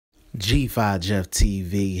G5 Jeff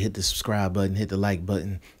TV. Hit the subscribe button, hit the like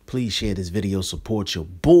button. Please share this video. Support your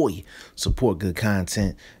boy. Support good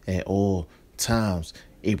content at all times.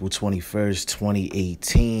 April 21st,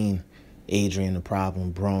 2018. Adrien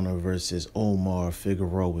Broner versus Omar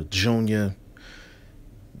Figueroa Jr.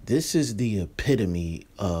 This is the epitome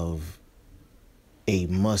of a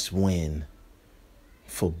must-win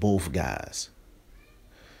for both guys.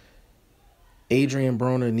 Adrien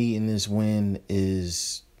Broner needing this win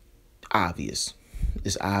is obvious.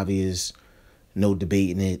 It's obvious. No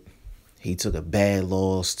debating it. He took a bad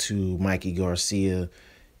loss to Mikey Garcia,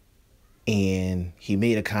 and he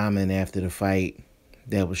made a comment after the fight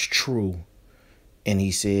that was true, and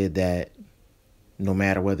he said that no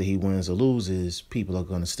matter whether he wins or loses, people are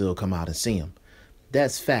going to still come out and see him.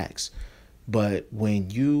 That's facts. But when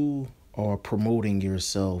you are promoting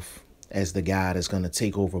yourself as the guy that's going to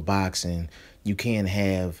take over boxing, you can't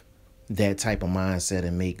have that type of mindset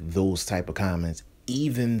and make those type of comments,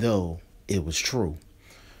 even though it was true.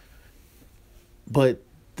 But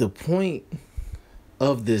the point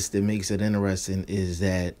of this that makes it interesting is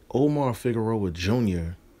that Omar Figueroa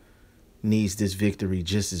Jr. needs this victory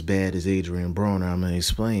just as bad as Adrien Broner. I'm going to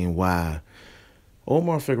explain why.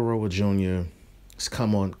 Omar Figueroa Jr. is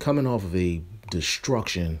coming off of a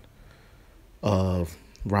destruction of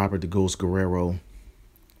Robert the Ghost Guerrero.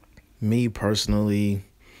 Me personally,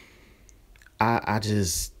 I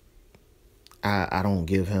don't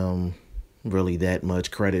give him really that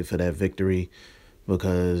much credit for that victory,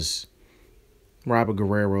 because Robert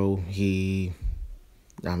Guerrero,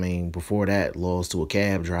 before that, lost to a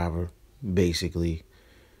cab driver, basically.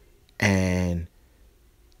 And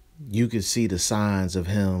you could see the signs of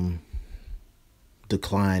him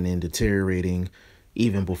declining, deteriorating,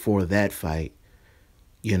 even before that fight.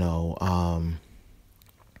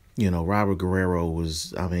 Robert Guerrero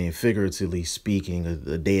was, figuratively speaking,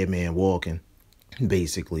 a dead man walking,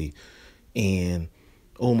 basically. And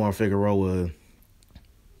Omar Figueroa,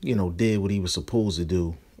 did what he was supposed to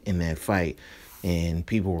do in that fight. And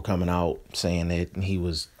people were coming out saying that he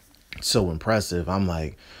was so impressive. I'm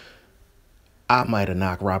like, I might have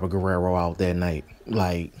knocked Robert Guerrero out that night.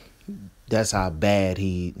 Like, that's how bad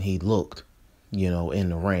he looked, in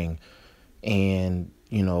the ring. And,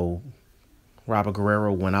 Robert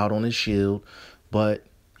Guerrero went out on his shield, but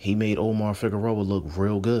he made Omar Figueroa look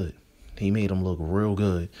real good. He made him look real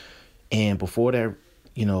good. And before that,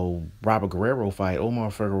 Robert Guerrero fight,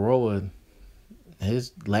 Omar Figueroa,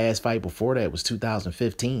 his last fight before that was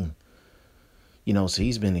 2015. So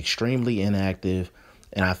he's been extremely inactive.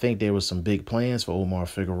 And I think there was some big plans for Omar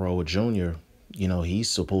Figueroa Jr. He's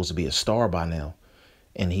supposed to be a star by now,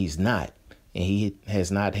 and he's not. And he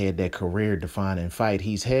has not had that career-defining fight.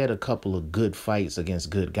 He's had a couple of good fights against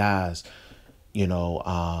good guys.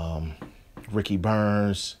 Ricky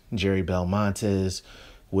Burns, Jerry Belmontes,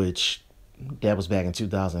 which that was back in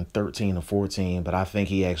 2013 or 14. But I think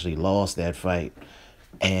he actually lost that fight.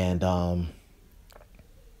 And,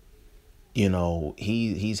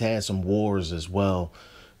 he's had some wars as well.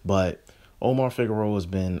 But Omar Figueroa has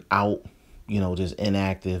been out, just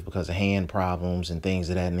inactive because of hand problems and things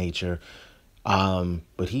of that nature.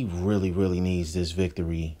 But he really, really needs this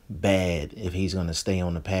victory bad if he's going to stay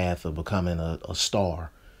on the path of becoming a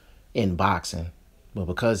star in boxing. But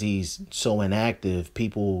because he's so inactive,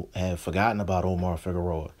 people have forgotten about Omar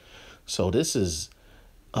Figueroa. So this is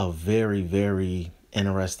a very, very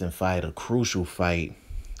interesting fight, a crucial fight.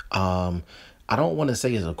 I don't want to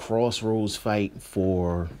say it's a crossroads fight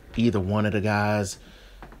for either one of the guys,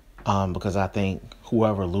 because I think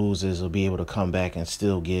whoever loses will be able to come back and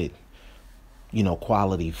still get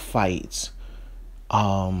quality fights.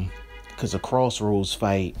 Because a crossroads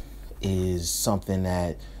fight is something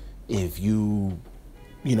that if you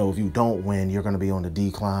don't win, you're going to be on the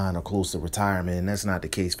decline or close to retirement. And that's not the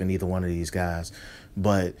case for neither one of these guys.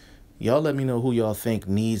 But y'all let me know who y'all think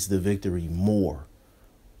needs the victory more.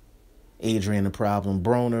 Adrien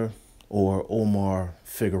Broner or Omar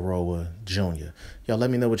Figueroa Jr. Y'all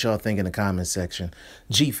let me know what y'all think in the comment section.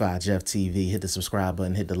 G5 Jeff TV. Hit the subscribe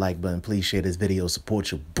button. Hit the like button. Please share this video.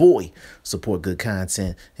 Support your boy. Support good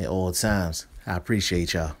content at all times. I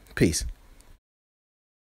appreciate y'all. Peace.